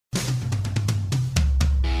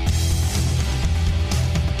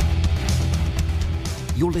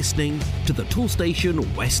You're listening to the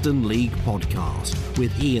Toolstation Western League podcast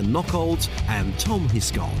with Ian Knockholds and Tom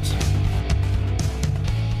Hiscott.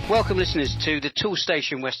 Welcome, listeners, to the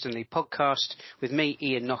Toolstation Western League podcast with me,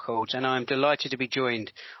 Ian Knockholds, and I'm delighted to be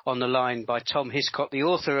joined on the line by Tom Hiscott, the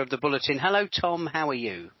author of the Bulletin. Hello, Tom. How are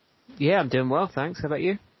you? Yeah, I'm doing well, thanks. How about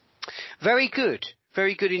you? Very good.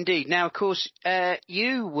 Very good indeed. Now, of course,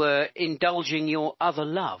 you were indulging your other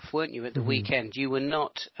love, weren't you, at the weekend? You were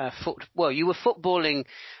not you were footballing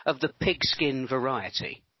of the pigskin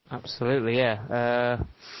variety. Absolutely, yeah.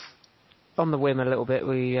 On the whim a little bit,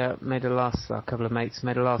 we our couple of mates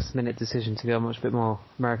made a last-minute decision to go and watch a bit more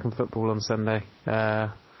American football on Sunday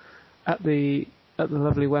at the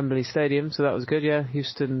lovely Wembley Stadium. So that was good. Yeah,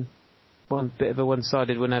 Houston, one bit of a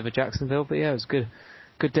one-sided win over Jacksonville, but yeah, it was good.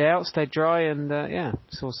 Good day out, stayed dry, and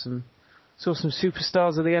saw some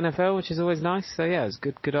superstars of the NFL, which is always nice. So yeah, it was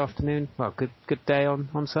good afternoon. Well, good day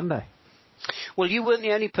on Sunday. Well, you weren't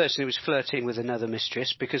the only person who was flirting with another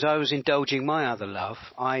mistress, because I was indulging my other love.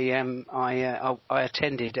 I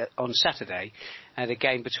attended on Saturday at a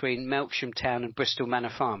game between Melksham Town and Bristol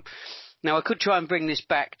Manor Farm. Now, I could try and bring this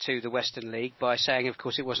back to the Western League by saying, of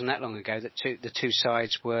course, it wasn't that long ago that the two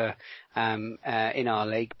sides were in our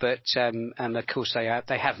league, but of course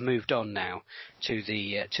they have moved on now to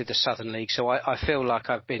the Southern League. So I feel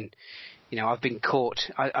like I've been caught.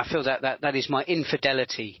 I feel that is my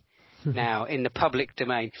infidelity now in the public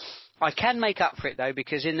domain. I can make up for it, though,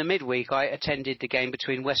 because in the midweek I attended the game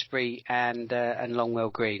between Westbury and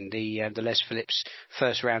Longwell Green, the Les Phillips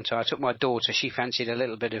first round tie. I took my daughter; she fancied a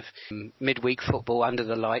little bit of midweek football under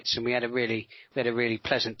the lights, and we had a really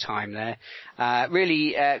pleasant time there.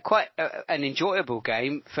 Quite an enjoyable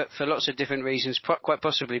game for lots of different reasons. Quite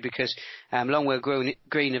possibly because Longwell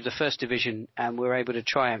Green of the First Division were able to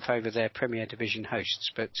triumph over their Premier Division hosts,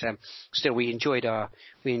 but still we enjoyed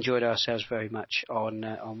ourselves very much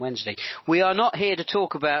on Wednesday. We are not here to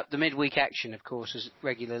talk about the midweek action, of course, as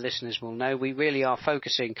regular listeners will know. We really are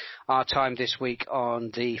focusing our time this week on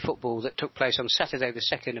the football that took place on Saturday, the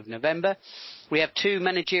 2nd of November. We have two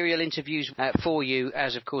managerial interviews for you,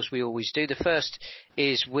 as of course we always do. The first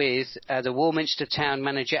is with the Warminster Town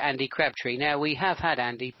manager, Andy Crabtree. Now, we have had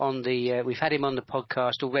Andy we've had him on the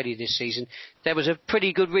podcast already this season. There was a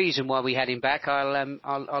pretty good reason why we had him back.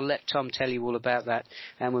 I'll let Tom tell you all about that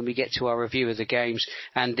when we get to our review of the games.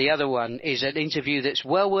 And the other one is an interview that's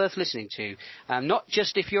well worth listening to. Not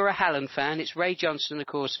just if you're a Hallen fan. It's Ray Johnson, of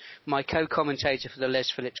course, my co-commentator for the Les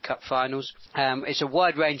Phillips Cup finals. It's a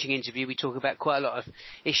wide-ranging interview. We talk about quite a lot of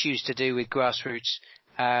issues to do with grassroots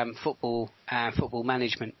football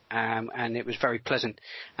management, and it was very pleasant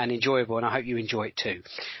and enjoyable, and I hope you enjoy it too.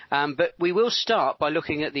 But we will start by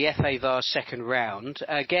looking at the FA Vase second round.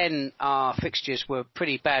 Again, our fixtures were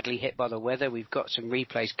pretty badly hit by the weather. We've got some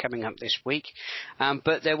replays coming up this week,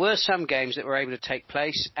 but there were some games that were able to take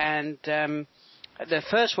place, and the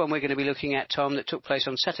first one we're going to be looking at, Tom, that took place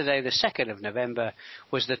on Saturday the 2nd of November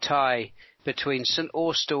was the tie between St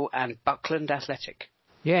Austell and Buckland Athletic.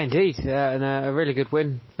 Yeah, indeed, and a really good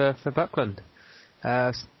win for Buckland.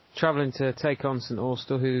 Travelling to take on St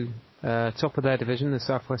Austell, who top of their division, the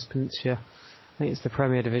South West Peninsula. I think it's the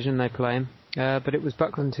Premier Division they play in. But it was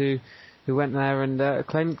Buckland who went there and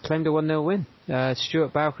claimed a 1-0 win.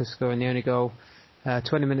 Stuart Bowker scoring the only goal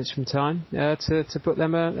 20 minutes from time to put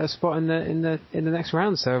them a spot in the next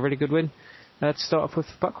round. So a really good win to start off with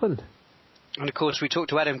for Buckland. And of course, we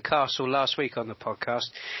talked to Adam Castle last week on the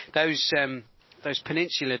podcast. Those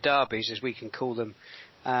peninsular derbies, as we can call them,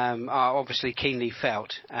 are obviously keenly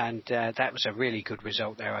felt, and that was a really good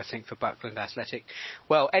result there, I think, for Buckland Athletic.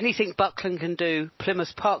 Well, anything Buckland can do,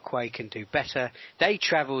 Plymouth Parkway can do better. They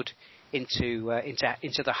travelled into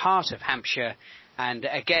the heart of Hampshire, and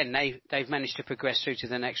again they've managed to progress through to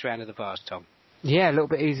the next round of the Vase, Tom. Yeah, a little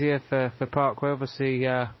bit easier for Parkway, obviously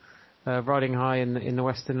riding high in the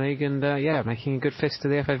Western League, and making a good fist to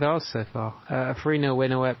the FA Vase so far. A 3-0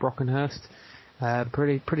 win away at Brockenhurst.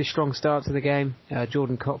 Pretty strong start to the game.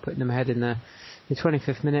 Jordan Cott putting them ahead in the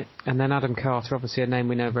 25th minute, and then Adam Carter, obviously a name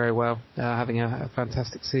we know very well, having a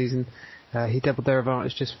fantastic season. He doubled their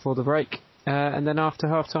advantage just before the break, and then after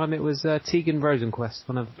half time it was Tegan Rosenquist,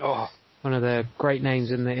 one of the great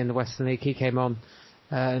names in the Western League. He came on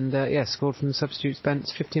and scored from the substitutes bench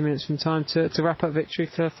 15 minutes from time to wrap up victory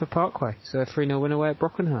for Parkway. So a 3-0 win away at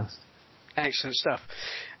Brockenhurst. Excellent stuff.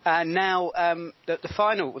 And now the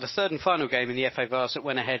third and final game in the FA Vase that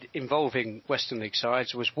went ahead involving Western League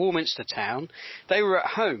sides was Warminster Town. They were at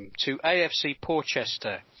home to AFC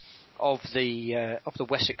Porchester of the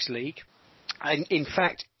Wessex League, and in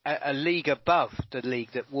fact a league above the league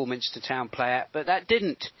that Warminster Town play at. But that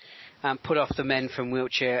didn't put off the men from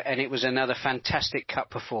Wiltshire, and it was another fantastic cup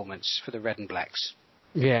performance for the Red and Blacks.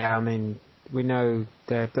 Yeah, I mean, we know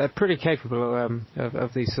they're pretty capable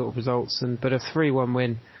of these sort of results, but a 3-1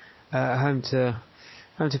 win home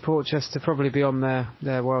to Portchester, probably beyond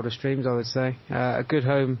their wildest dreams, I would say. A good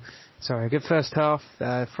first half.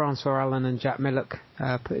 Francois Allen and Jack Millock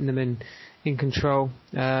putting them in control,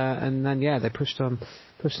 and then they pushed on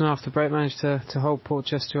after the break, managed to hold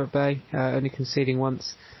Portchester at bay, only conceding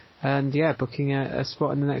once, and booking a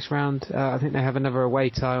spot in the next round. I think they have another away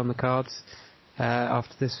tie on the cards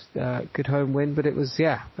after this good home win, but it was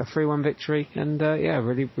a 3-1 victory, and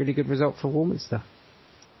really good result for Warminster.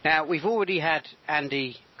 Now, we've already had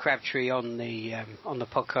Andy Crabtree on the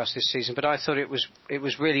podcast this season, but I thought it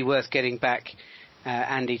was really worth getting back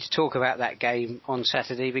Andy to talk about that game on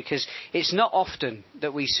Saturday, because it's not often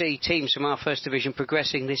that we see teams from our First Division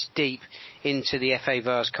progressing this deep into the FA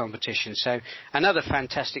Vase competition. So another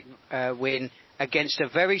fantastic win against a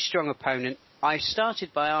very strong opponent. I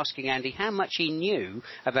started by asking Andy how much he knew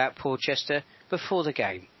about Portchester before the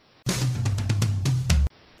game.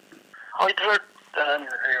 I'd heard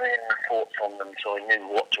varying reports on them, so I knew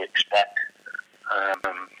what to expect.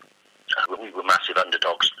 We were massive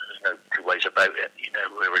underdogs. There's no two ways about it.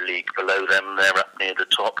 We're a league below them. They're up near the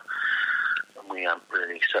top, and we haven't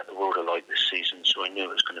really set the world alight this season, so I knew it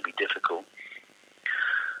was going to be difficult.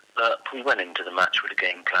 But we went into the match with a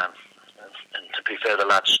game plan, and to be fair, the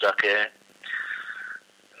lads stuck here.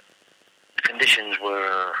 The conditions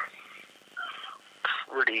were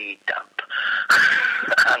pretty damp,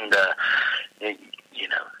 and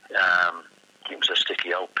it was a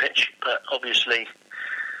sticky old pitch, but obviously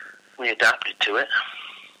we adapted to it,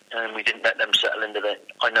 and we didn't let them settle into it.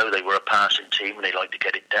 I know they were a passing team, and they like to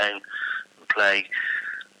get it down and play.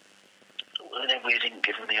 We didn't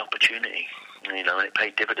give them the opportunity, and it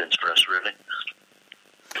paid dividends for us, really.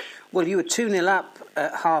 Well, you were 2-0 up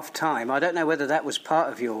at half-time. I don't know whether that was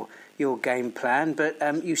part of your game plan, but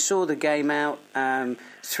you saw the game out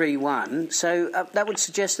 3-1, so that would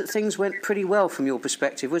suggest that things went pretty well from your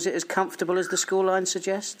perspective. Was it as comfortable as the scoreline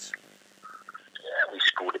suggests? Yeah, we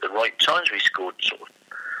scored at the right times. We scored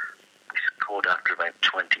after about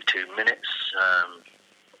 22 minutes.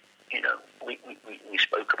 We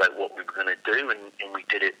spoke about what we were going to do, and we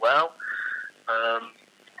did it well.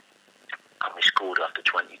 And we scored after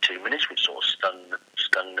 22 minutes, which sort of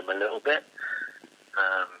stunned them a little bit.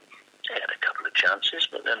 They had a couple of chances,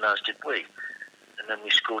 but then as did we. And then we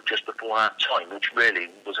scored just before half-time, which really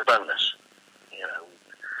was a bonus.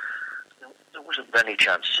 There wasn't many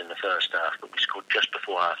chances in the first half, but we scored just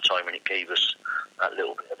before half-time, and it gave us that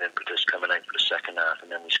little bit of impetus coming out for the second half,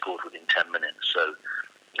 and then we scored within 10 minutes. So,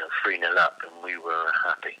 3-0 up, and we were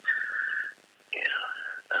happy.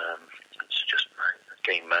 It's just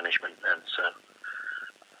game management, and so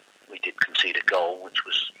we did concede a goal, which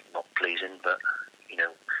was not pleasing, but,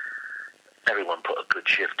 everyone put a good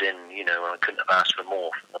shift in, I couldn't have asked for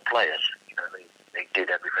more from the players. They did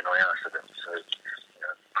everything I asked of them, so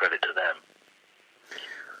credit to them.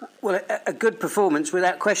 Well, a good performance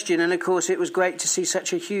without question, and of course it was great to see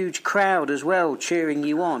such a huge crowd as well cheering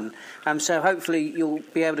you on. So hopefully you'll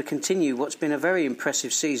be able to continue what's been a very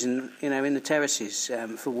impressive season, in the terraces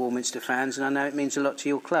for Warminster fans, and I know it means a lot to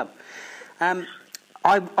your club.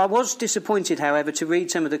 I was disappointed, however, to read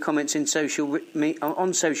some of the comments on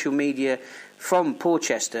social media from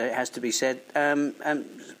Portchester, it has to be said,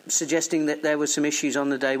 suggesting that there were some issues on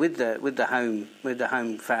the day with the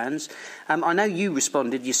home fans. I know you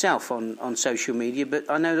responded yourself on social media, but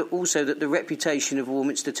I know that the reputation of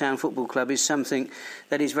Warminster Town Football Club is something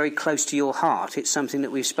that is very close to your heart. It's something that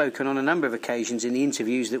we've spoken on a number of occasions in the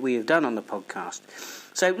interviews that we have done on the podcast.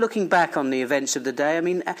 So, looking back on the events of the day,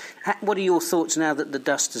 what are your thoughts now that the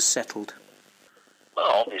dust has settled?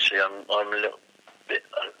 Well, obviously, I'm a little bit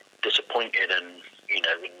disappointed, and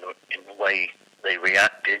in the way they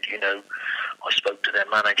reacted. I spoke to their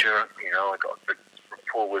manager. I got a good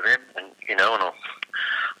rapport with him, and and I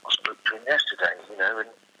spoke to him yesterday. And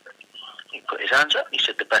he put his hands up. He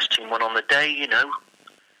said the best team won on the day. And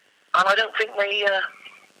I don't think they.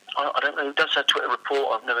 I don't know who does that Twitter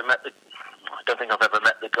report. I don't think I've ever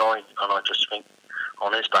met the guy, and I just think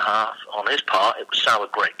on his part, it was sour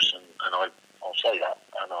grapes, and I'll say that,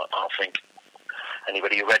 and I think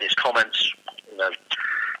anybody who read his comments, to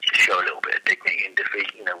show a little bit of dignity in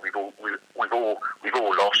defeat. We've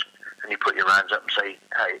all lost, and you put your hands up and say,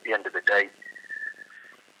 hey, at the end of the day,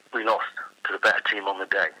 we lost to the better team on the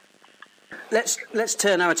day. Let's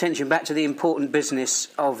turn our attention back to the important business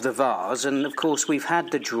of the Vase, and of course we've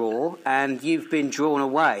had the draw, and you've been drawn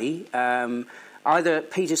away either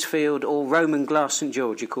Petersfield or Roman Glass St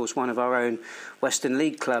George, of course, one of our own Western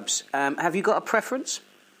League clubs. Have you got a preference?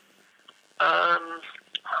 I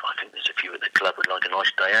think there's a few at the club would like a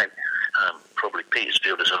nice day out. Probably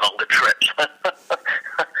Petersfield is a longer trip.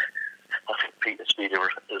 I think Petersfield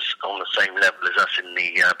is on the same level as us in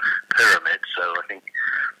the pyramid, so I think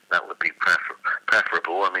that would be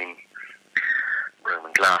preferable. I mean,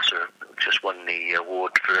 Roman Glass just won the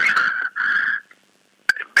award for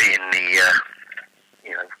being the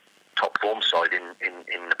top form side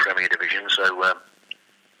in the Premier Division, so we'll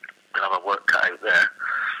have a work cut out there.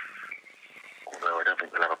 Although I don't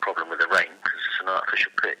think we'll have a problem with the rain because it's an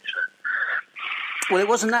artificial pitch. So. Well, it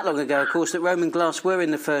wasn't that long ago, of course, that Roman Glass were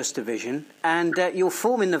in the First Division, and your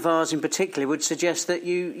form in the Vase in particular would suggest that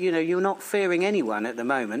you're not fearing anyone at the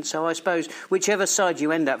moment. So I suppose whichever side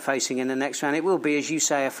you end up facing in the next round, it will be, as you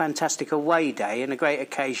say, a fantastic away day and a great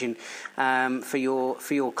occasion for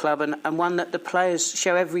your club, and one that the players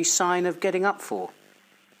show every sign of getting up for.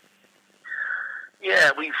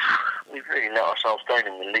 Yeah, we've really let ourselves down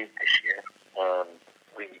in the league this year.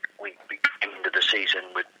 We came into the season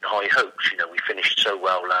with high hopes. We finished so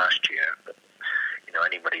well last year, but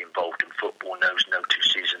anybody involved in football knows no two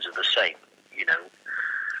seasons are the same.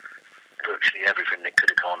 Virtually everything that could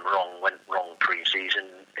have gone wrong went wrong pre-season,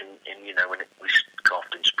 and when we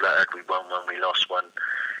coughed and spluttered, we won one, we lost one.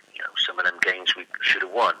 Some of them games we should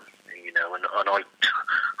have won. And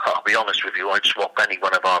I'll be honest with you, I'd swap any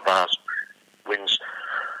one of our Vase wins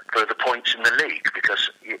for the points in the league,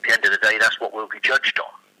 because at the end of the day, that's what we'll be judged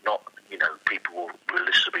on. Not, people will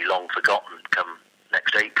this will be long forgotten come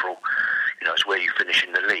next April. It's where you finish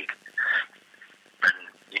in the league. And,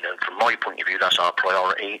 from my point of view, that's our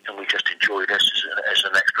priority, and we just enjoy this as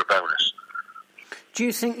an extra bonus. Do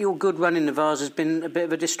you think your good run in the Vase has been a bit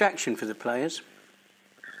of a distraction for the players?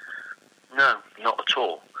 No, not at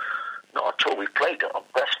all. Not at all. We've played our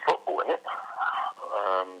best football in it.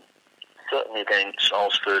 Certainly against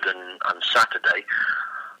Alresford and Saturday.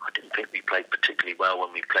 I didn't think we played particularly well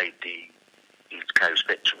when we played the East Coast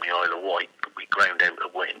Vits from the Isle of Wight, but we ground out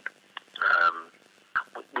a win.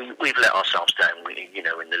 We've let ourselves down,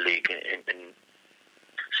 in the league. And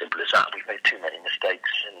simple as that. We've made too many mistakes,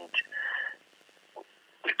 and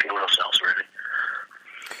we feel ourselves really.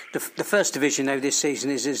 The First Division, though, this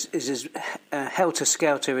season is as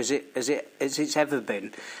helter-skelter as it's ever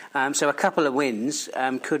been. So a couple of wins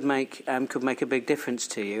could make a big difference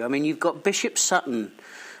to you. I mean, you've got Bishop Sutton,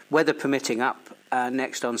 weather permitting, up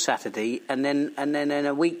next on Saturday, and then in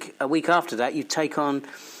a week after that, you take on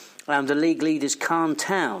the league leaders Caen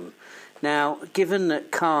Town. Now, given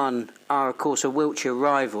that Caen are, of course, a Wiltshire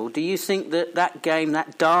rival, do you think that game,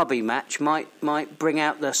 that derby match, might bring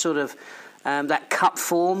out the sort of that cup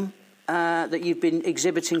form that you've been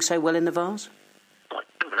exhibiting so well in the Vase? I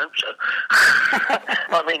don't hope so.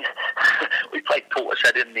 I mean, we played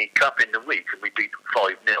Portishead in the cup in the week, and we beat them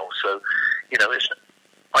 5-0. So,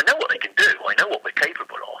 I know what they can do. I know what we're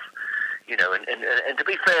capable of. And to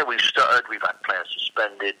be fair, we've stuttered. We've had players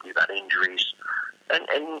suspended. We've had injuries, and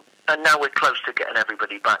now we're close to getting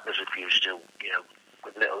everybody back. There's a few still,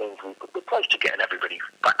 with little injuries, but we're close to getting everybody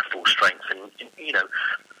back to full strength. And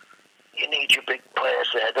you need your big players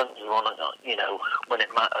there, don't you, when it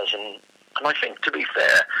matters. And I think, to be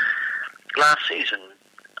fair, last season,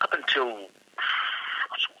 up until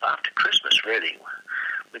after Christmas, really,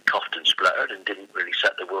 we coughed and spluttered and didn't really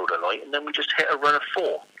set the world alight, and then we just hit a run of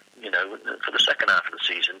 4. For the second half of the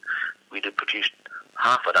season, we'd have produced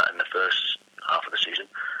half of that in the first half of the season.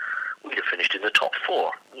 We'd have finished in the top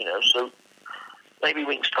 4, so maybe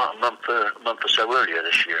we can start a month or so earlier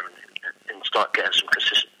this year and start getting some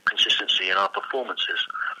consistency in our performances.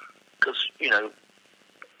 Because,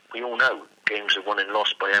 we all know games are won and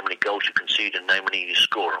lost by how many goals you concede and how many you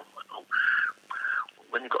score.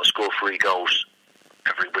 When you've got to score 3 goals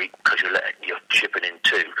every week because you're chipping in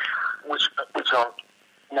 2, which aren't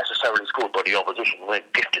necessarily scored by the opposition, we're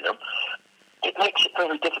gifting them, it makes it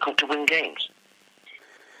very difficult to win games.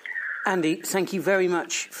 Andy, thank you very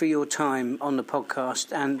much for your time on the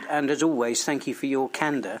podcast, and as always, thank you for your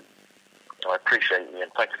candour. I appreciate it, Ian.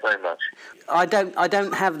 Thank you very much. I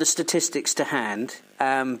don't have the statistics to hand,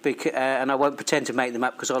 and I won't pretend to make them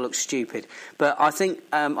up because I look stupid. But I think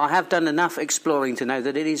I have done enough exploring to know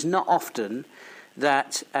that it is not often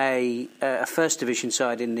that a First Division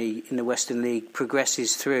side in the Western League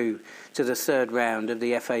progresses through to the third round of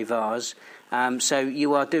the FA Vase. So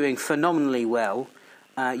you are doing phenomenally well.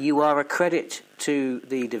 You are a credit to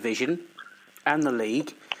the division and the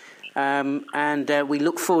league. And we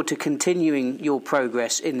look forward to continuing your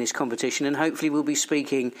progress in this competition, and hopefully we'll be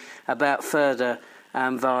speaking about further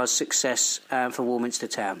Vase success for Warminster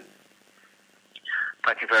Town.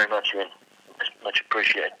 Thank you very much, Ian. Much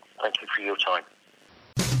appreciated. Thank you for your time.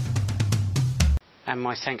 And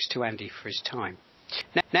my thanks to Andy for his time.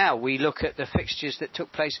 Now we look at the fixtures that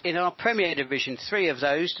took place in our Premier Division, 3 of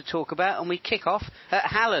those to talk about, and we kick off at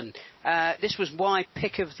Hallen. This was my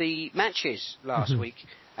pick of the matches last week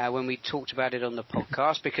when we talked about it on the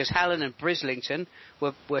podcast, because Hallen and Brislington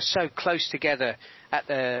were so close together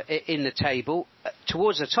in the table,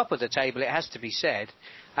 towards the top of the table, it has to be said.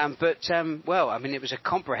 It was a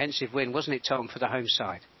comprehensive win, wasn't it, Tom, for the home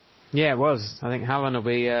side? Yeah, it was. I think Hallen will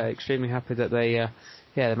be extremely happy that they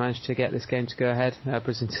managed to get this game to go ahead.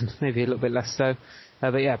 Brislington maybe a little bit less so.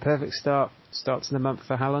 Perfect start to the month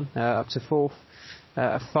for Hallen, up to 4th.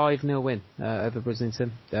 A 5-0 win over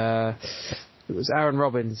Brislington. It was Aaron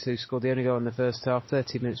Robbins who scored the only goal in the first half,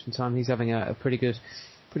 13 minutes from time. He's having a pretty good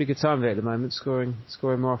time of it at the moment, scoring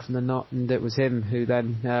more often than not, and it was him who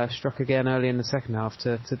then struck again early in the second half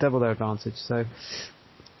to double their advantage. So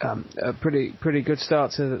a pretty good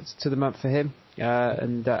start to the month for him.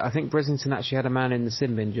 I think Brislington actually had a man in the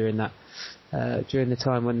sin bin during the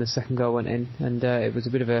time when the second goal went in, and it was a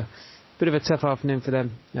bit of a tough afternoon for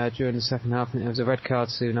them during the second half. And there was a red card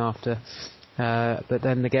soon after, but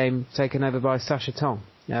then the game taken over by Sasha Tong.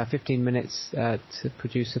 15 minutes to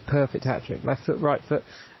produce a perfect hat-trick, left foot, right foot,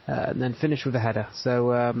 and then finish with a header.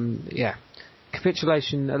 So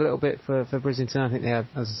capitulation a little bit for Brislington. I think they are,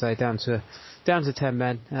 as I say, down to 10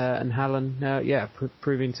 men, and Hallen,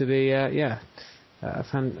 proving to be a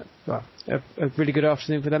really good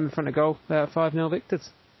afternoon for them in front of goal. 5-0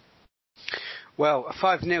 victors. Well, a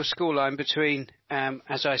 5-0 scoreline between,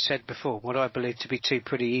 as I said before, what I believe to be 2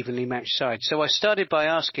 pretty evenly matched sides. So I started by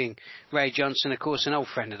asking Ray Johnson, of course, an old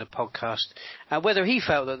friend of the podcast, whether he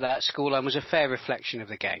felt that scoreline was a fair reflection of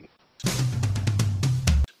the game.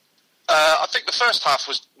 I think the first half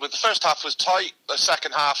was tight. The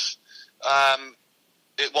second half,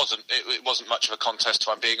 it wasn't much of a contest, if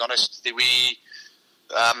I'm being honest.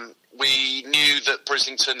 We knew that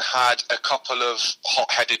Brislington had a couple of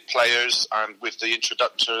hot-headed players, and with the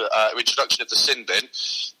introduction of the sin bin,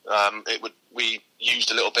 we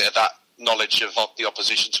used a little bit of that knowledge of the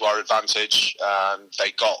opposition to our advantage.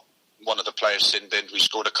 They got one of the players sin binned. We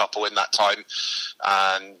scored a couple in that time,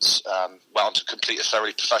 and went on to complete a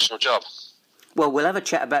thoroughly professional job. Well, we'll have a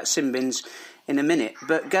chat about sin bins in a minute,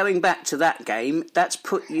 but going back to that game, that's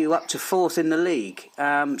put you up to 4th in the league.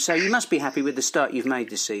 So you must be happy with the start you've made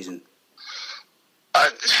this season.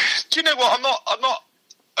 Do you know what? I'm not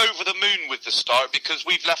over the moon with the start, because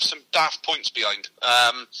we've left some daft points behind.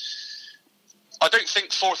 I don't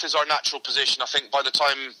think 4th is our natural position. I think by the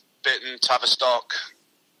time Bitton, Tavistock,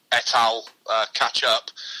 et al. Catch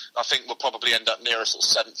up, I think we'll probably end up near a sort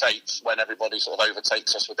of 7th, 8th when everybody sort of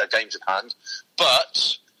overtakes us with their games in hand.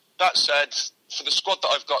 But that said, for the squad that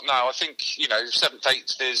I've got now, I think 7th,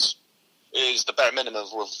 8th is the bare minimum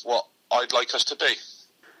of what I'd like us to be.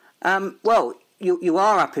 Well, you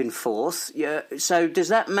are up in 4th. Yeah, so does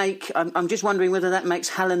that make? I'm just wondering whether that makes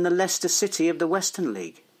Hallen the Leicester City of the Western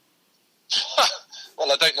League.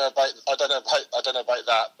 Well, I don't know about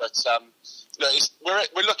that, but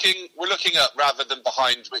we're looking up rather than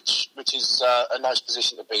behind, which is a nice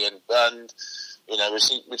position to be in, and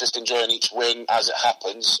we're just enjoying each win as it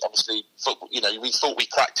happens. Obviously, football, we thought we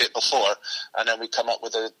cracked it before, and then we come up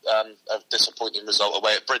with a disappointing result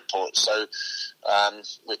away at Bridport, so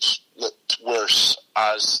which looked worse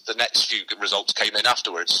as the next few good results came in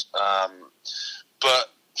afterwards. But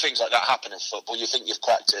things like that happen in football. You think you've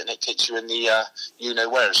cracked it, and it kicks you in the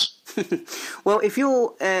you-know-wheres. Well, if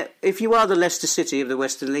you are the Leicester City of the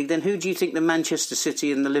Western League, then who do you think the Manchester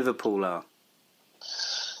City and the Liverpool are?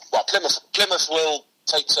 Well, Plymouth will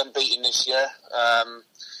take some beating this year, and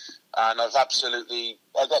I've got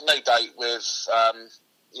no doubt with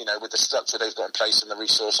with the structure they've got in place and the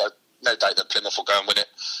resource. I've no doubt that Plymouth will go and win it.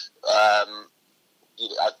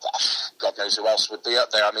 God knows who else would be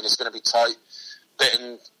up there. I mean, it's going to be tight.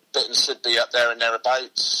 Bitton should be up there and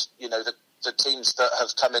thereabouts. The teams that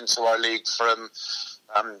have come into our league from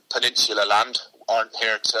Peninsula land aren't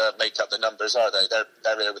here to make up the numbers, are they?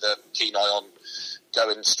 They're here with a keen eye on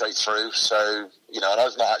going straight through. So, and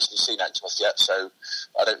I've not actually seen Exmouth yet, so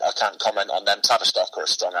I can't comment on them. Tavistock are a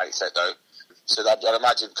strong outfit, though. So I'd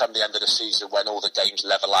imagine come the end of the season, when all the games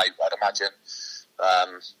level out, I'd imagine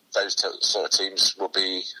those sort of teams will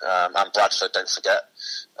be, and Bradford, don't forget,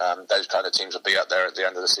 those kind of teams will be up there at the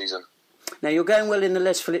end of the season. Now, you're going well in the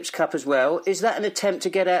Les Phillips Cup as well. Is that an attempt to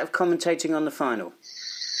get out of commentating on the final?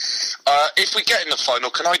 If we get in the final,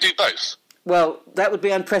 can I do both? Well, that would be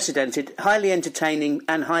unprecedented, highly entertaining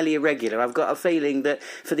and highly irregular. I've got a feeling that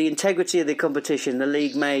for the integrity of the competition, the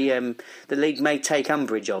league may take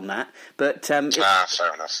umbrage on that. But fair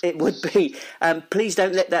enough. It would be. Please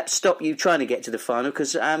don't let that stop you trying to get to the final,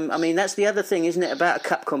 because that's the other thing, isn't it, about a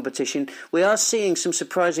cup competition? We are seeing some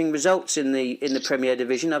surprising results in the Premier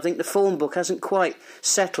Division. I think the form book hasn't quite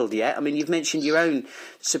settled yet. I mean, you've mentioned your own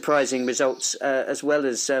surprising results as well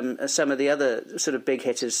as some of the other sort of big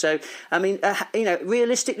hitters. So, I mean,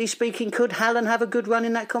 realistically speaking, could Hallen have a good run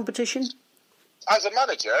in that competition? As a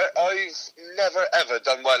manager, I've never ever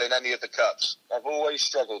done well in any of the cups. I've always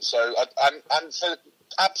struggled. So, and for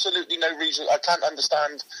absolutely no reason, I can't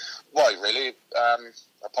understand why, really.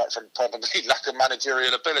 Apart from probably lack of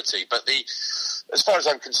managerial ability. But as far as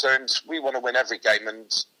I'm concerned, we want to win every game, and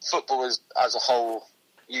football as a whole.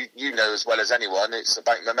 You know as well as anyone, it's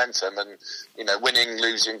about momentum, and winning,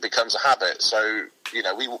 losing becomes a habit. So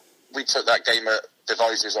we took that game at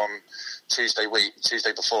Devizes on Tuesday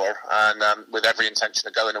before, and with every intention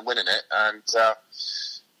of going and winning it, and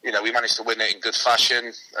we managed to win it in good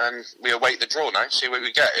fashion, and we await the draw now. See what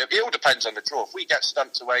we get. It all depends on the draw. If we get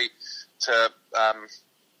stumped away to a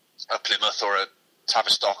Plymouth or a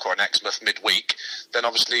Tavistock or an Exmouth midweek, then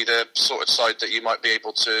obviously the sort of side that you might be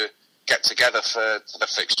able to get together for the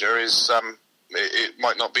fixture is it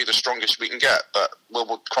might not be the strongest we can get, but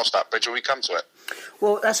we'll cross that bridge when we come to it.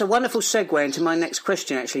 Well, that's a wonderful segue into my next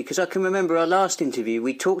question, actually, because I can remember our last interview,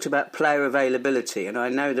 we talked about player availability, and I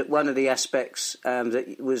know that one of the aspects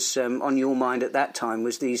that was on your mind at that time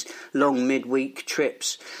was these long midweek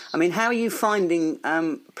trips. I mean, how are you finding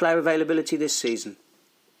player availability this season?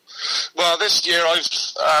 Well, this year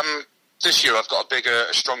I've got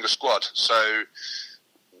a stronger squad, so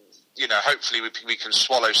hopefully we can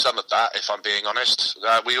swallow some of that. If I'm being honest,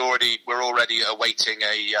 we're already awaiting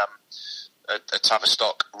a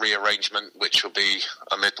Tavistock rearrangement, which will be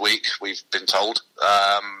a midweek. We've been told.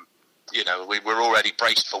 We're already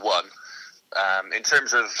braced for one. In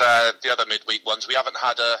terms of the other midweek ones, we haven't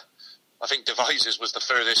had I think Devizes was the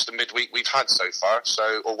furthest the midweek we've had so far.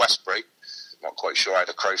 Or Westbury. Not quite sure how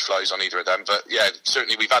the crow flies on either of them, but yeah,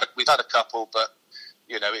 certainly we've had a couple, but.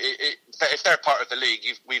 If they're part of the league,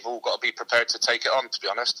 we've all got to be prepared to take it on, to be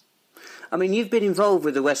honest. I mean, you've been involved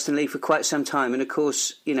with the Western League for quite some time, and of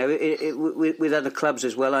course, with other clubs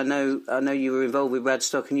as well. I know you were involved with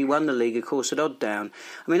Radstock, and you won the league, of course, at Odd Down.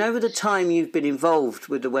 I mean, over the time you've been involved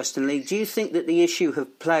with the Western League, do you think that the issue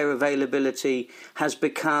of player availability has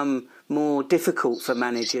become more difficult for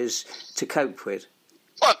managers to cope with?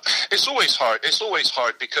 Well, it's always hard. It's always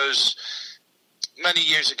hard because many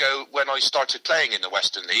years ago, when I started playing in the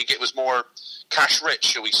Western League, it was more cash-rich,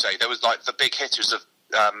 shall we say. There was like the big hitters of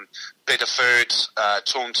Biddeford,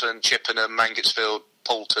 Taunton, Chippenham, Mangotsfield,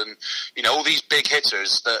 Poulton. All these big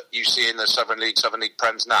hitters that you see in the Southern League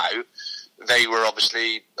Prems now. They were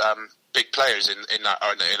obviously big players in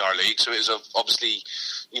our league. So it was obviously,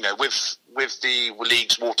 with the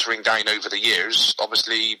leagues watering down over the years,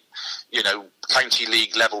 obviously, county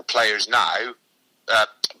league level players now.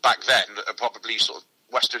 Back then are probably sort of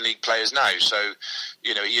Western League players now. So,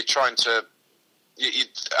 you're trying to,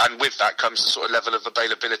 and with that comes the sort of level of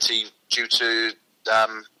availability due to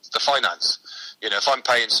the finance. If I'm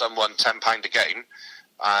paying someone £10 a game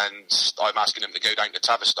and I'm asking them to go down to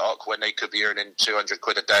Tavistock when they could be earning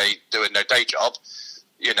 £200 a day doing their day job,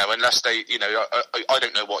 unless they, I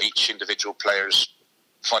don't know what each individual player's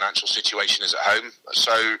financial situation is at home.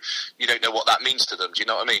 So you don't know what that means to them. Do you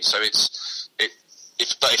know what I mean? So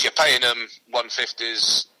but if you're paying them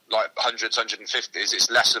 150s, like 100s, 150s, it's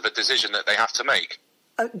less of a decision that they have to make.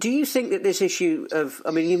 Do you think that this issue of,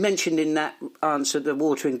 you mentioned in that answer the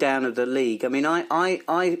watering down of the league.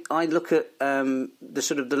 I look at the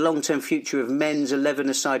sort of the long-term future of men's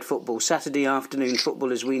 11-a-side football, Saturday afternoon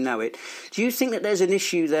football as we know it. Do you think that there's an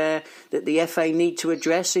issue there that the FA need to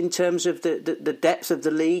address in terms of the depth of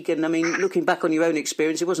the league? And looking back on your own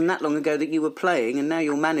experience, it wasn't that long ago that you were playing, and now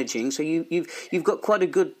you're managing, so you've got quite a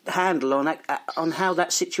good handle on how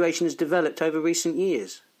that situation has developed over recent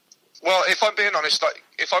years. Well, if I'm being honest, I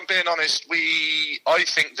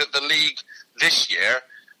think that the league this year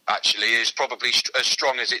actually is probably as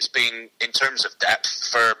strong as it's been in terms of depth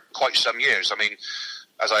for quite some years.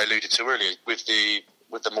 As I alluded to earlier, with the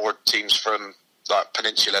more teams from like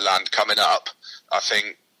Peninsula land coming up, I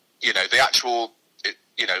think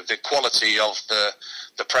the quality of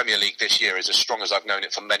the Premier League this year is as strong as I've known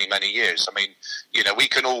it for many, many years. We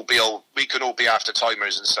can all be after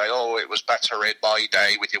timers and say, oh, it was better in my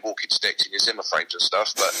day with your walking sticks and your Zimmer frames and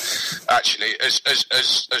stuff. But actually,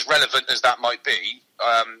 as relevant as that might be,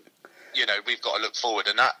 we've got to look forward,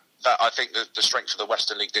 and that I think the strength of the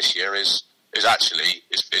Western League this year is actually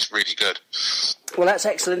really good. Well, that's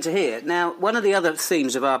excellent to hear. Now, one of the other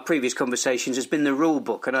themes of our previous conversations has been the rule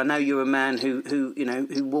book, and I know you're a man who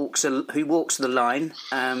walks the line,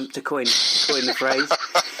 to coin the phrase.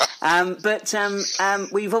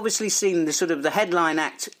 But we've obviously seen the headline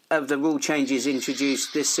act of the rule changes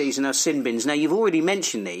introduced this season are sin bins. Now, you've already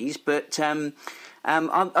mentioned these, but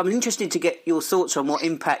I'm interested to get your thoughts on what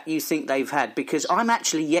impact you think they've had, because I'm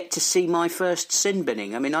actually yet to see my first sin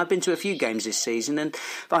binning. I mean, I've been to a few games this season,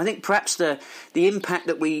 but I think perhaps the impact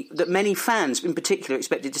that many fans in particular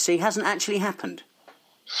expected to see hasn't actually happened.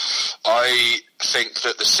 I think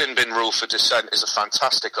that the sin bin rule for dissent is a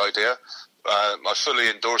fantastic idea. I fully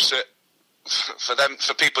endorse it.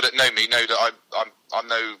 For people that know me, know that I'm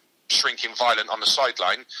no shrinking violent on the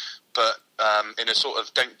sideline, but in a sort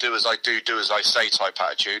of don't do as I do as I say type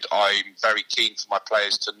attitude, I'm very keen for my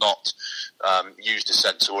players to not use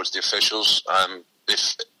dissent towards the officials.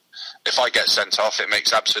 If I get sent off, it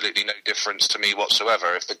makes absolutely no difference to me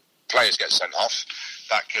whatsoever. If the players get sent off,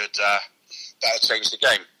 that'll change the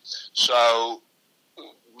game. So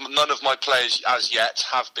none of my players as yet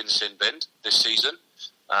have been sin binned this season,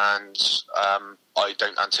 and I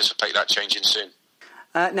don't anticipate that changing soon.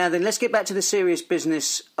 Now then, let's get back to the serious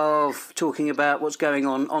business of talking about what's going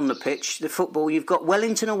on the pitch, the football. You've got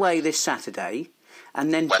Wellington away this Saturday,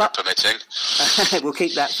 and then weather permitting. We'll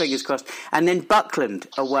keep that, fingers crossed. And then Buckland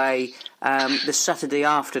away the Saturday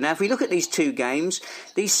after. Now, if we look at these two games,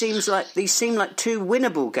 these seem like two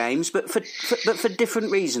winnable games, but for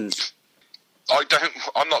different reasons.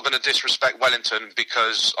 I'm not going to disrespect Wellington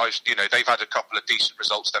because they've had a couple of decent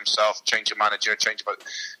results themselves. Change of manager,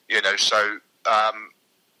 so.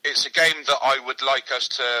 It's a game that I would like us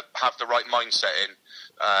to have the right mindset in,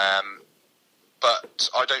 but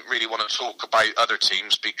I don't really want to talk about other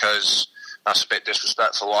teams because that's a bit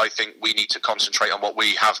disrespectful. I think we need to concentrate on what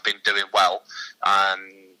we have been doing well,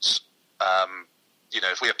 and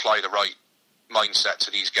if we apply the right mindset to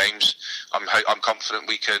these games, I'm confident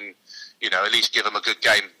we can, at least give them a good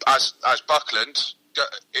game. As Buckland,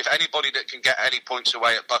 if anybody that can get any points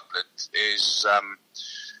away at Buckland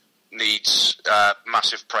needs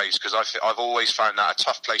massive praise, because I've always found that a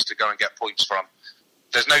tough place to go and get points from.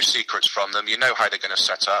 There's no secrets from them. You know how they're going to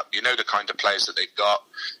set up. You know the kind of players that they've got.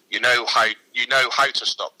 You know how to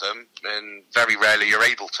stop them, and very rarely you're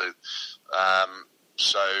able to.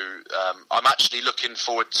 I'm actually looking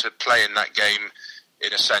forward to playing that game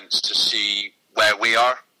in a sense to see where we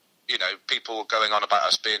are. People going on about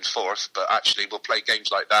us being fourth, but actually we'll play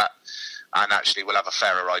games like that, and actually we'll have a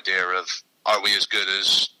fairer idea of, are we as good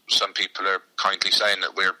as some people are kindly saying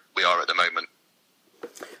that we are at the moment.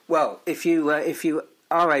 Well, if you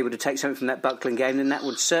are able to take something from that Buckland game, then that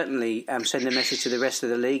would certainly send a message to the rest of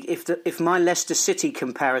the league. If my Leicester City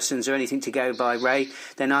comparisons are anything to go by, Ray,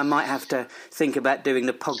 then I might have to think about doing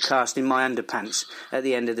the podcast in my underpants at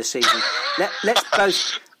the end of the season. Let's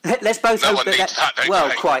both hope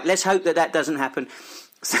that. Let's hope that doesn't happen.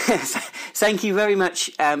 Thank you very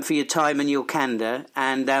much for your time and your candour,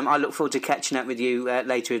 and I look forward to catching up with you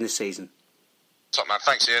later in the season. Top man,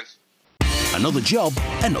 thanks Ian. Another job,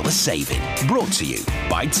 another saving. Brought to you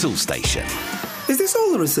by Toolstation. Is this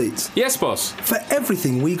all the receipts? Yes, boss. For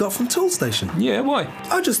everything we got from Toolstation? Yeah, why?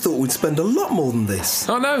 I just thought we'd spend a lot more than this.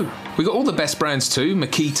 Oh no, we got all the best brands too.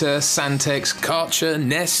 Makita, Santex, Karcher,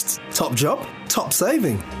 Nest. Top job, top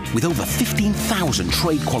saving. With over 15,000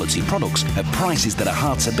 trade quality products at prices that are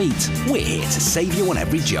hard to beat, we're here to save you on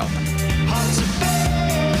every job.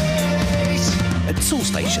 At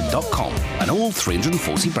Toolstation.com and all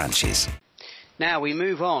 340 branches. Now we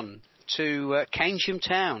move on to Keynsham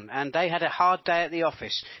Town, and they had a hard day at the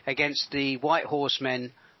office against the White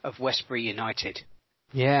Horsemen of Westbury United.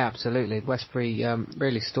 Yeah, absolutely. Westbury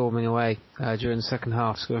really storming away during the second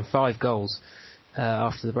half, scoring 5 goals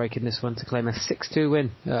after the break in this one to claim a 6-2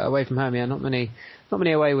 win away from home. Yeah, not many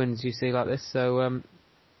away wins you see like this. So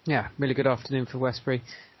really good afternoon for Westbury.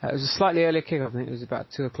 It was a slightly earlier kick. I think it was about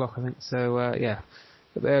 2 o'clock. I think so.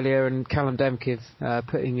 A bit earlier, and Callum Demkiv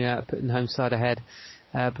putting the home side ahead.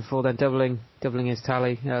 Before then doubling his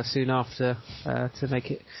tally soon after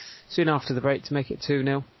the break to make it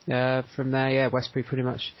 2-0. From there, Westbury pretty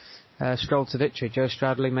much strolled to victory. Joe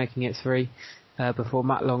Stradling making it 3 before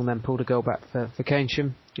Matt Long then pulled a goal back for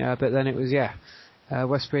Keynsham. But then it was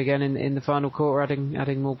Westbury again in the final quarter,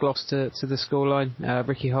 adding more gloss to the scoreline.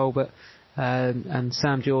 Ricky Holbert and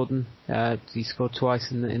Sam Jordan, he scored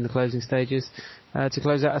twice in the closing stages to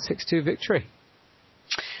close out a 6-2 victory.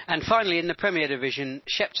 And finally, in the Premier Division,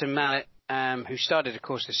 Shepton Mallet, who started, of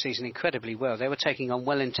course, this season incredibly well. They were taking on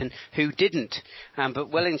Wellington, who didn't. But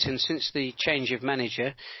Wellington, since the change of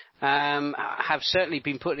manager, have certainly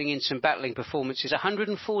been putting in some battling performances.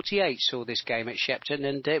 148 saw this game at Shepton,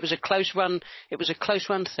 and it was a close run. It was a close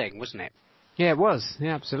run thing, wasn't it? Yeah, it was.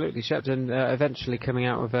 Yeah, absolutely. Shepton eventually coming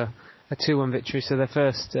out with a 2-1 victory, so their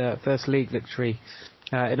first league victory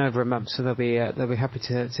in over a month. So they'll be happy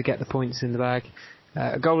to get the points in the bag.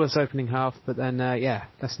 A goalless opening half, but then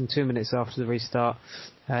less than 2 minutes after the restart,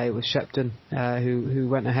 it was Shepton who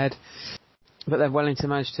went ahead. But then Wellington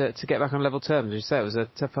managed to get back on level terms. As you say, it was a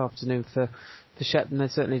tough afternoon for Shepton. They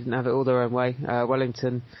certainly didn't have it all their own way.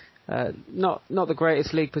 Wellington, not the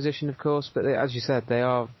greatest league position, of course, but as you said, they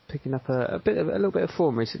are picking up a little bit of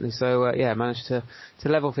form recently. So managed to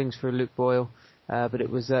level things for Luke Boyle. But it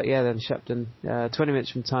was then Shepton 20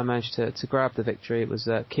 minutes from time managed to grab the victory. It was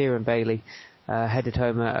Kieran Bailey headed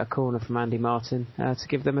home a corner from Andy Martin to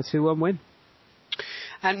give them a 2-1 win.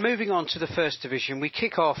 And moving on to the First Division, we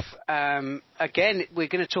kick off, again, we're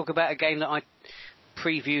going to talk about a game that I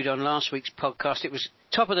previewed on last week's podcast. It was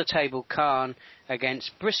top of the table Caen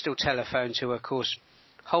against Bristol Telephones, who are, of course,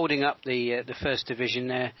 holding up the First Division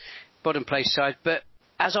there, bottom place side. But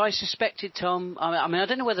as I suspected, Tom, I mean, I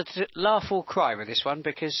don't know whether to laugh or cry with this one,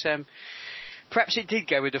 because perhaps it did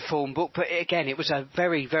go with the form book, but again, it was a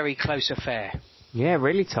very, very close affair. Yeah,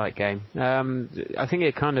 really tight game. I think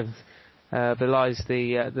it kind of belies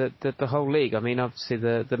the whole league. I mean, obviously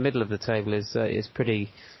the middle of the table is pretty,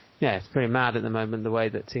 it's pretty mad at the moment, the way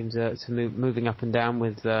that teams are moving up and down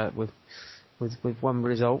with one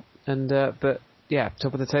result. And but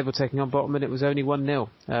top of the table taking on bottom, and it was only 1-0.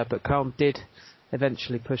 But Caen did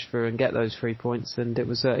eventually push through and get those 3 points, and it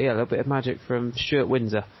was a little bit of magic from Stuart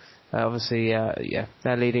Windsor. Obviously,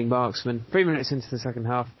 their leading marksman. 3 minutes into the second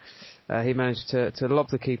half, he managed to lob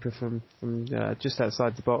the keeper from just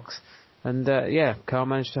outside the box. And Caen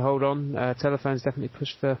managed to hold on. Telephones definitely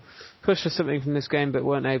pushed for something from this game, but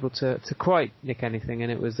weren't able to quite nick anything.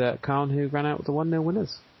 And it was Caen who ran out with the 1-0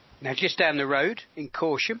 winners. Now, just down the road in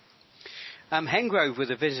Corsham, Hengrove were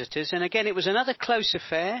the visitors, and again it was another close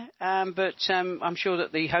affair. But I'm sure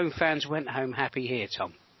that the home fans went home happy here,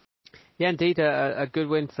 Tom. Yeah, indeed, a good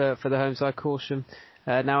win for the home side. Corsham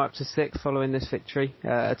now up to 6th following this victory.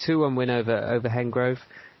 A 2-1 win over Hengrove.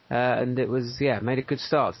 And it was, made a good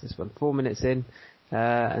start to this one. 4 minutes in,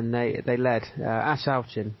 and they led. Ash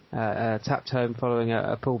Alchin tapped home following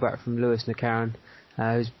a pullback from Lewis Nakaran,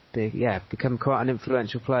 who's become quite an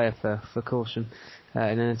influential player for Corsham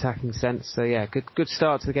in an attacking sense. So good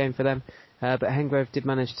start to the game for them. But Hengrove did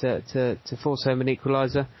manage to force home an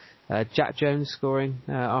equaliser. Jack Jones scoring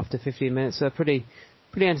after 15 minutes. So pretty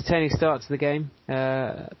entertaining start to the game.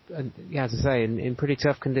 And as I say, in pretty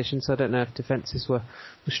tough conditions. So I don't know if defences were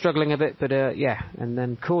struggling a bit, but And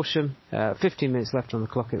then Corsham, 15 minutes left on the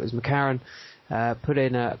clock. It was McCarran put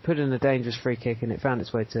in a dangerous free kick, and it found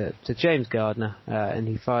its way to James Gardner, and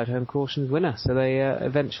he fired home Corsham's winner. So they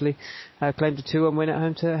eventually claimed a 2-1 win at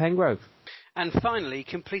home to Hengrove. And finally,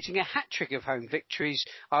 completing a hat-trick of home victories,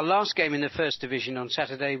 our last game in the First Division on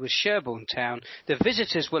Saturday was Sherborne Town. The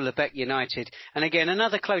visitors were Lebec United. And again,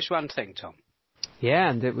 another close-run thing, Tom. Yeah,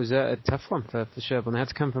 and it was a tough one for Sherborne. They had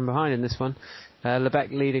to come from behind in this one.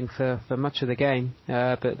 Lebec leading for much of the game.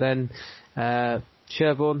 But then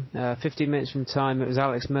Sherborne, 15 minutes from time, it was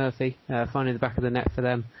Alex Murphy finding the back of the net for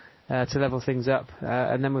them to level things up.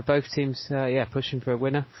 And then with both teams pushing for a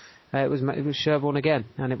winner, it was Sherborne again,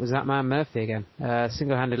 and it was that man Murphy again,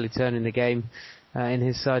 single-handedly turning the game in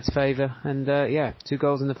his side's favour. And 2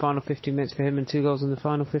 goals in the final 15 minutes for him, and 2 goals in the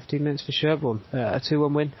final 15 minutes for Sherborne. A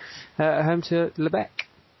 2-1 win at home to Lebec.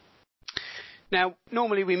 Now,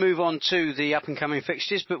 normally we move on to the up-and-coming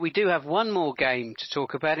fixtures, but we do have one more game to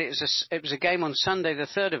talk about. It was a game on Sunday, the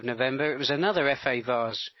 3rd of November. It was another FA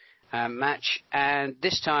Vase match, and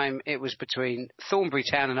this time it was between Thornbury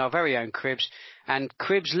Town and our very own Cribbs, and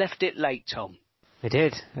Cribbs left it late, Tom. They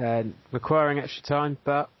did, requiring extra time,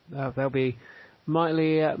 but they'll be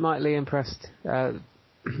mightily impressed. Let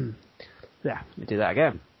me do that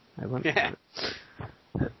again.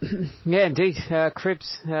 Yeah, indeed.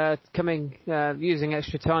 Cribbs coming using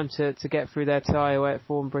extra time to get through their tie away at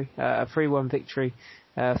Thornbury. A 3-1 victory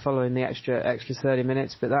following the extra 30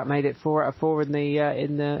 minutes, but that made it 4 out of 4 in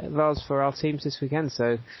the Vase for our teams this weekend.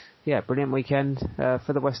 So brilliant weekend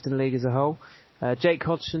for the Western League as a whole. Jake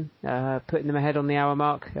Hodgson putting them ahead on the hour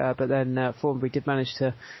mark, but then Thornbury did manage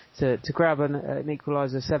to grab an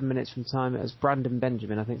equaliser 7 minutes from time. It was Brandon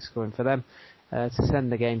Benjamin, I think, scoring for them to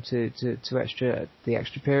send the game to the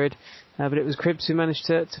extra period. But it was Cribbs who managed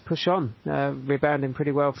to push on, rebounding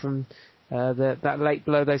pretty well from that late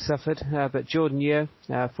blow they suffered, but Jordan Yeo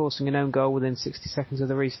forcing an own goal within 60 seconds of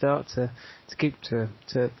the restart to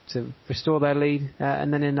restore their lead,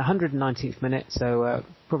 and then in the 119th minute, so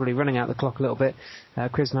probably running out the clock a little bit,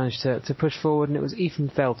 Cribs managed to push forward, and it was Ethan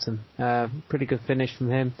Felton, pretty good finish from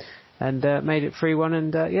him, and made it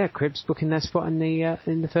 3-1, and Cribs booking their spot in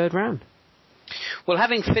the third round. Well,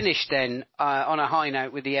 having finished then on a high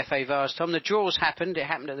note with the FA Vase, Tom, the draws happened. It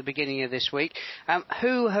happened at the beginning of this week.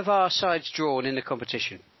 Who have our sides drawn in the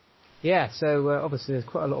competition? Yeah, so obviously there's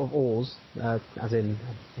quite a lot of Oars, as in,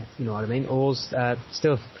 you know what I mean, Oars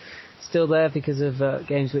still there because of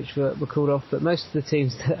games which were called off, but most of the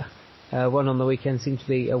teams that won on the weekend seem to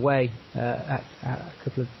be away at a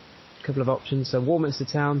couple of options. So Warminster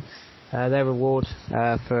Town, their reward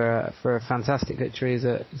for a fantastic victory is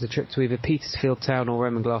a trip to either Petersfield Town or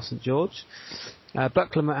Roman Glass St George.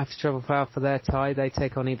 Buckland might have to travel far for their tie. They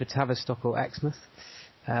take on either Tavistock or Exmouth.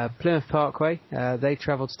 Plymouth Parkway, they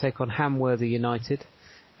travel to take on Hamworthy United.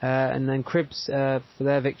 And then Cribs, for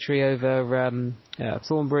their victory over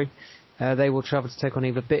Thornbury, they will travel to take on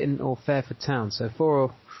either Bitton or Fairford Town. So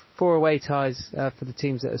four away ties for the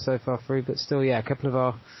teams that are so far through, but still, a couple of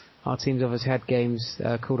our teams obviously had games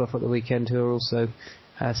called off at the weekend who are also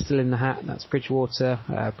still in the hat. That's Bridgewater,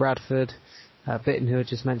 Bradford, Bitton, who I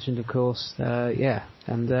just mentioned, of course.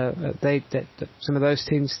 And they some of those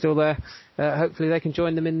teams still there. Hopefully they can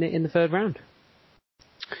join them in the third round.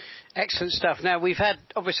 Excellent stuff. Now we've got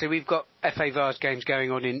FA Vase games going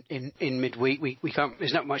on in midweek. We can't.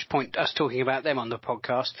 There's not much point us talking about them on the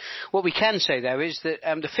podcast. What we can say though is that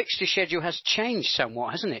the fixture schedule has changed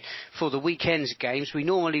somewhat, hasn't it? For the weekend's games, we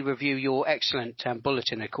normally review your excellent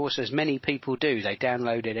bulletin, of course, as many people do. They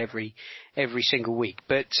download it every single week.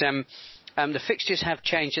 But the fixtures have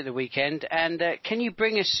changed at the weekend, and can you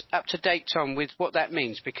bring us up to date, Tom, with what that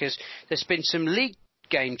means? Because there's been some league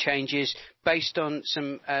game changes based on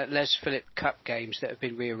some Les Philip Cup games that have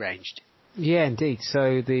been rearranged. Yeah, indeed.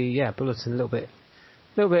 So the bulletin a little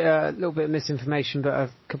bit of misinformation, but a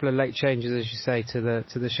couple of late changes, as you say, to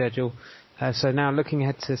the schedule. So now looking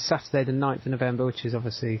ahead to Saturday the 9th of November, which is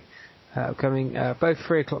obviously coming, both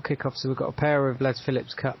 3 o'clock kickoffs. So we've got a pair of Les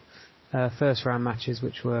Phillips Cup first round matches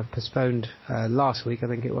which were postponed last week, I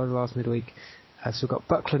think it was last midweek. So we've got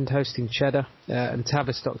Buckland hosting Cheddar and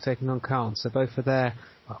Tavistock taking on Cairns. So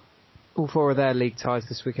all 4 of their league ties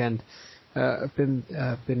this weekend have been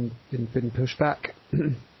pushed back.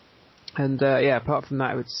 And apart from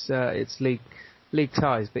that, it's league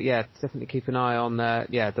ties. But definitely keep an eye on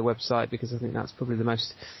the website, because I think that's probably the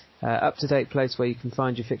most up-to-date place where you can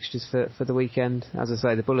find your fixtures for the weekend. As I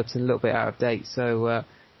say, the bulletin a little bit out of date. So a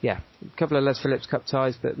couple of Les Phillips Cup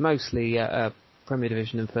ties, but mostly Premier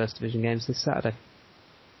Division and First Division games this Saturday.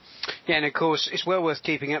 Yeah, and of course it's well worth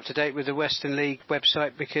keeping up to date with the Western League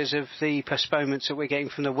website because of the postponements that we're getting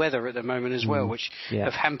from the weather at the moment as well, which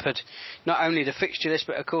have hampered not only the fixture list,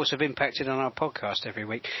 but of course have impacted on our podcast every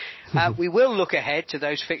week. We will look ahead to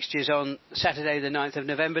those fixtures on Saturday the 9th of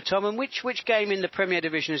November, Tom, and which game in the Premier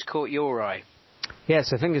Division has caught your eye? Yeah,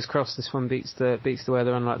 so fingers crossed this one beats the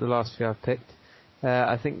weather, unlike the last few I've picked.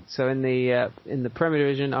 I think so. In the Premier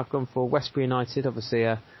Division, I've gone for Westbury United, obviously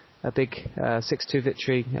a big 6-2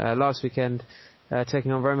 victory last weekend,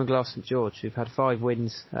 taking on Roman Glass St George, who've had 5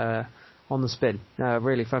 wins on the spin.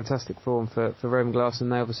 Really fantastic form for Roman Glass,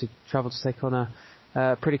 and they obviously travel to take on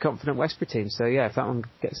a pretty confident Westbury team. So if that one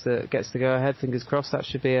gets the go ahead, fingers crossed, that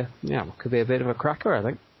should be could be a bit of a cracker, I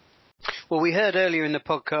think. Well, we heard earlier in the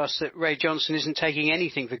podcast that Ray Johnson isn't taking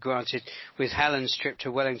anything for granted with Hallen's trip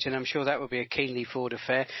to Wellington. I'm sure that will be a keenly fought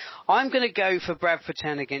affair. I'm going to go for Bradford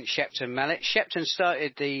Town against Shepton Mallet. Shepton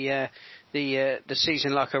started the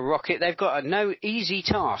season like a rocket. They've got no easy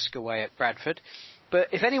task away at Bradford. But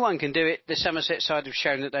if anyone can do it, the Somerset side have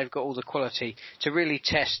shown that they've got all the quality to really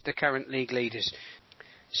test the current league leaders.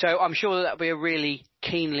 So I'm sure that'll be a really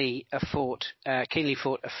keenly fought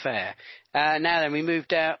affair. Now then, we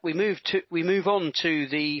move on to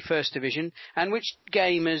the First Division. And which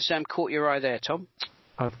game has caught your eye there, Tom?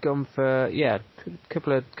 I've gone for a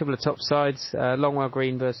couple of top sides. Longwell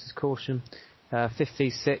Green versus Caution, 5th v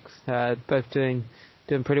 6th, both doing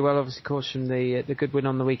pretty well. Obviously, Caution the good win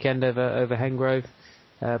on the weekend over Hengrove.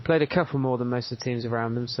 Played a couple more than most of the teams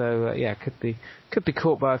around them, so could be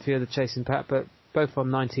caught by a few of the chasing pack, but both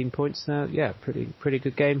on 19 points. Pretty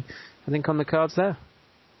good game, I think, on the cards there.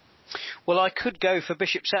 Well, I could go for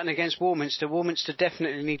Bishop Sutton against Warminster. Warminster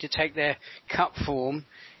definitely need to take their cup form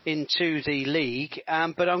into the league,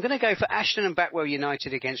 but I'm going to go for Ashton and Backwell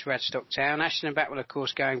United against Radstock Town. Ashton and Backwell, of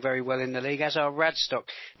course, going very well in the league, as are Radstock.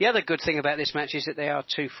 The other good thing about this match is that they are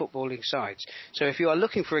two footballing sides. So if you are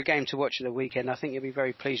looking for a game to watch at the weekend, I think you'll be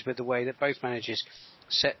very pleased with the way that both managers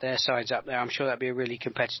set their sides up there. I'm sure that'll be a really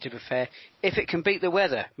competitive affair, if it can beat the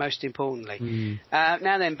weather, most importantly.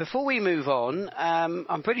 Now then, before we move on,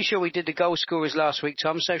 I'm pretty sure we did the goal scorers last week,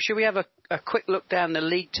 Tom, so should we have a quick look down the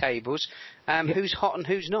league tables, who's hot and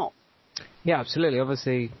who's not? Yeah, absolutely.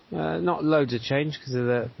 Obviously, not loads of change because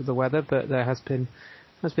of the weather, but there has been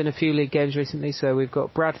a few league games recently. So we've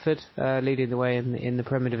got Bradford leading the way in the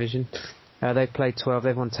Premier Division. They've played 12.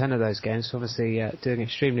 They've won 10 of those games, so obviously doing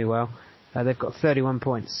extremely well. They've got 31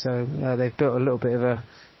 points, so they've built a little bit of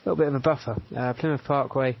a buffer. Plymouth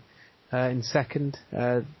Parkway in second.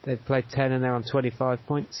 They've played 10 and they're on 25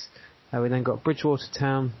 points. We then got Bridgewater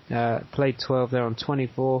Town, played 12, they're on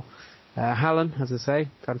 24. Hallen, as I say,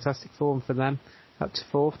 fantastic form for them, up to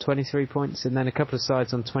 4th, 23 points, and then a couple of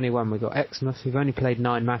sides on 21. We've got Exmouth, who've only played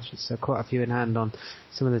 9 matches, so quite a few in hand on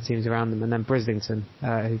some of the teams around them, and then Brislington,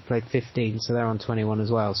 who played 15, so they're on 21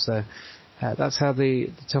 as well. So that's how the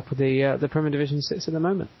top of the Premier Division sits at the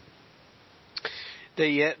moment.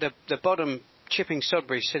 The bottom, Chipping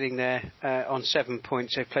Sodbury, sitting there on 7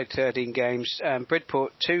 points. They've played 13 games.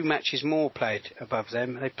 Bridport, 2 matches more played above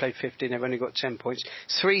them. They've played 15. They've only got 10 points.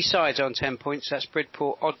 3 sides on 10 points. That's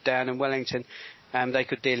Bridport, Odddown and Wellington. They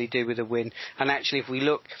could dearly do with a win. And actually, if we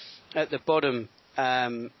look at the bottom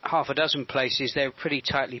half a dozen places, they're pretty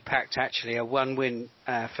tightly packed, actually. A 1 win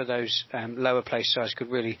for those lower place sides could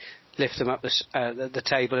really lift them up the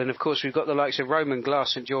table. And of course we've got the likes of Roman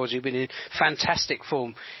Glass St George, who've been in fantastic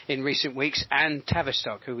form in recent weeks, and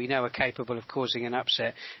Tavistock, who we know are capable of causing an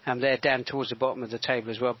upset, and they're down towards the bottom of the table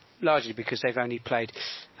as well, largely because they've only played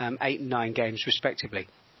 8 and 9 games respectively.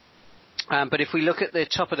 But if we look at the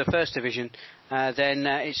top of the First Division, then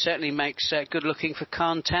it certainly makes good looking for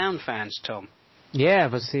Cairn Town fans, Tom. Yeah,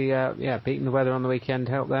 obviously, beating the weather on the weekend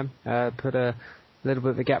helped them, put a little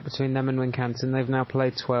bit of a gap between them and Wincanton. They've now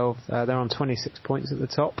played 12. They're on 26 points at the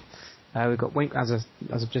top. We've got as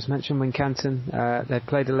I've just mentioned, Wincanton. They've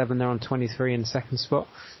played 11. They're on 23 in second spot.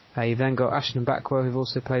 You've then got Ashton and Backwell, who've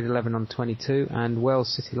also played 11 on 22, and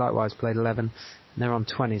Wells City likewise played 11, and they're on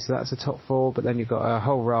 20. So that's the top 4. But then you've got a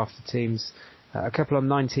whole raft of teams. A couple on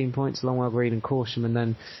 19 points, Longwell Green and Corsham, and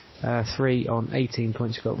then 3 on 18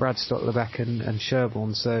 points. You've got Radstock, Lebec and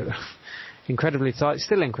Sherborne. So incredibly tight,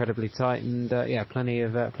 still incredibly tight, and plenty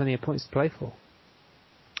of points to play for.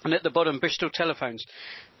 And at the bottom, Bristol Telephones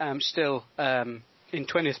still in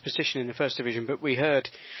 20th position in the First Division. But we heard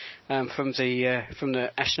from the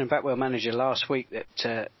Ashton and Backwell manager last week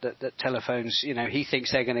that Telephones, he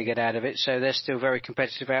thinks they're going to get out of it. So they're still a very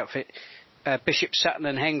competitive outfit. Bishop Sutton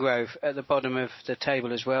and Hengrove at the bottom of the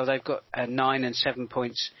table as well. They've got 9 and 7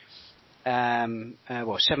 points. 7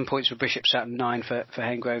 points for Bishop Sutton, 9 for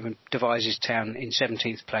Hengrove, and Devizes Town in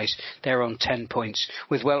 17th place. They're on 10 points,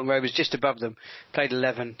 with Welton Rovers just above them, played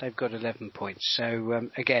 11. They've got 11 points. So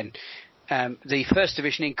again, the First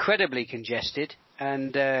Division incredibly congested,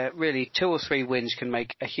 and really 2 or 3 wins can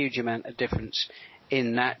make a huge amount of difference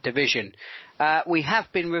in that division. We have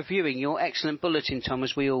been reviewing your excellent bulletin, Tom,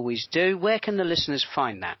 as we always do. Where can the listeners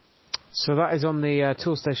find that? So that is on the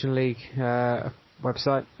Toolstation League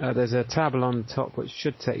website. There's a tab along the top which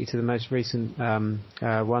should take you to the most recent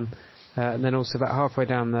one, and then also about halfway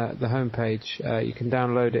down the homepage you can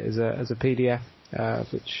download it as a PDF,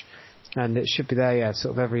 and it should be there,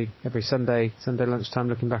 sort of every Sunday lunchtime,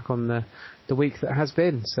 looking back on the week that has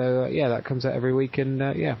been. So that comes out every week, and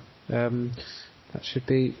that should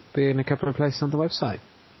be in a couple of places on the website.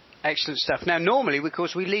 Excellent stuff. Now, normally, of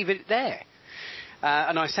course, we leave it there.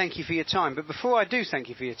 And I thank you for your time. But before I do thank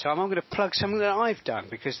you for your time, I'm going to plug something that I've done,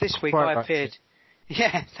 because this week I appeared...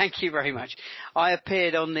 Yeah, thank you very much. I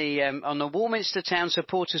appeared on the Warminster Town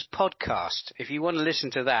Supporters podcast. If you want to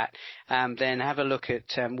listen to that, then have a look at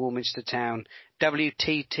Warminster Town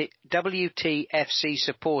WTFC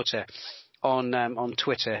Supporter on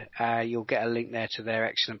Twitter. You'll get a link there to their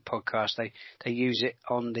excellent podcast. They use it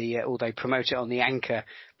on or they promote it on the Anchor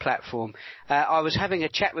platform. I was having a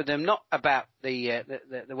chat with them, not about the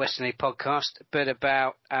Western League podcast, but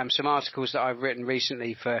about some articles that I've written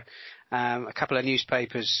recently for a couple of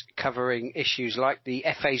newspapers covering issues like the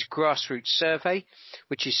FA's grassroots survey,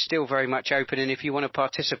 which is still very much open. And if you want to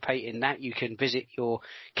participate in that, you can visit your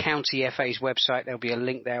county FA's website. There'll be a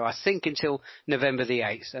link there, I think, until November the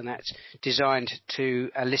 8th. And that's designed to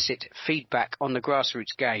elicit feedback on the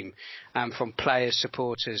grassroots game from players,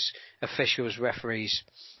 supporters, officials, referees,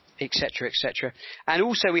 etc., etc. And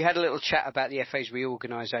also we had a little chat about the FA's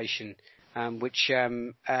reorganisation which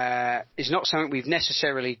is not something we've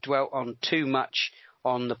necessarily dwelt on too much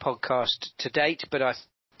on the podcast to date, but I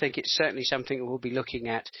think it's certainly something we'll be looking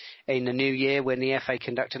at in the new year when the FA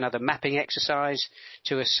conduct another mapping exercise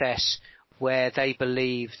to assess where they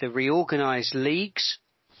believe the reorganised leagues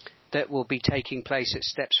that will be taking place at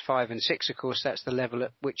steps 5 and 6, of course, that's the level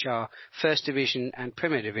at which our First Division and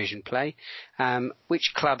Premier Division play,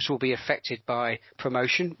 which clubs will be affected by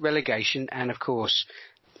promotion, relegation, and, of course,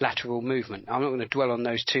 lateral movement. I'm not going to dwell on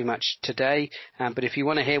those too much today, but if you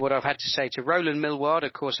want to hear what I've had to say to Roland Millward,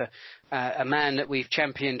 of course, a man that we've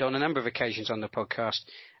championed on a number of occasions on the podcast,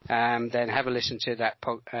 then have a listen to that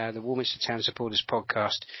the Warminster Town Supporters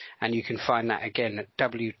podcast, and you can find that again at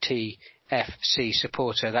WTFC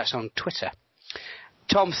Supporter. That's on Twitter.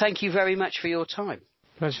 Tom, thank you very much for your time.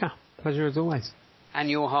 Pleasure as always. And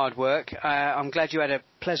your hard work. I'm glad you had a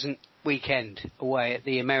pleasant weekend away at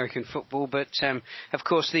the American football, but of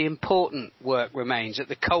course the important work remains at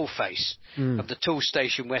the coalface of the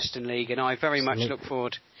Toolstation Western League, and I very much look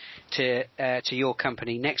forward to your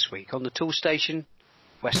company next week on the Toolstation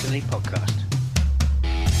Western League podcast.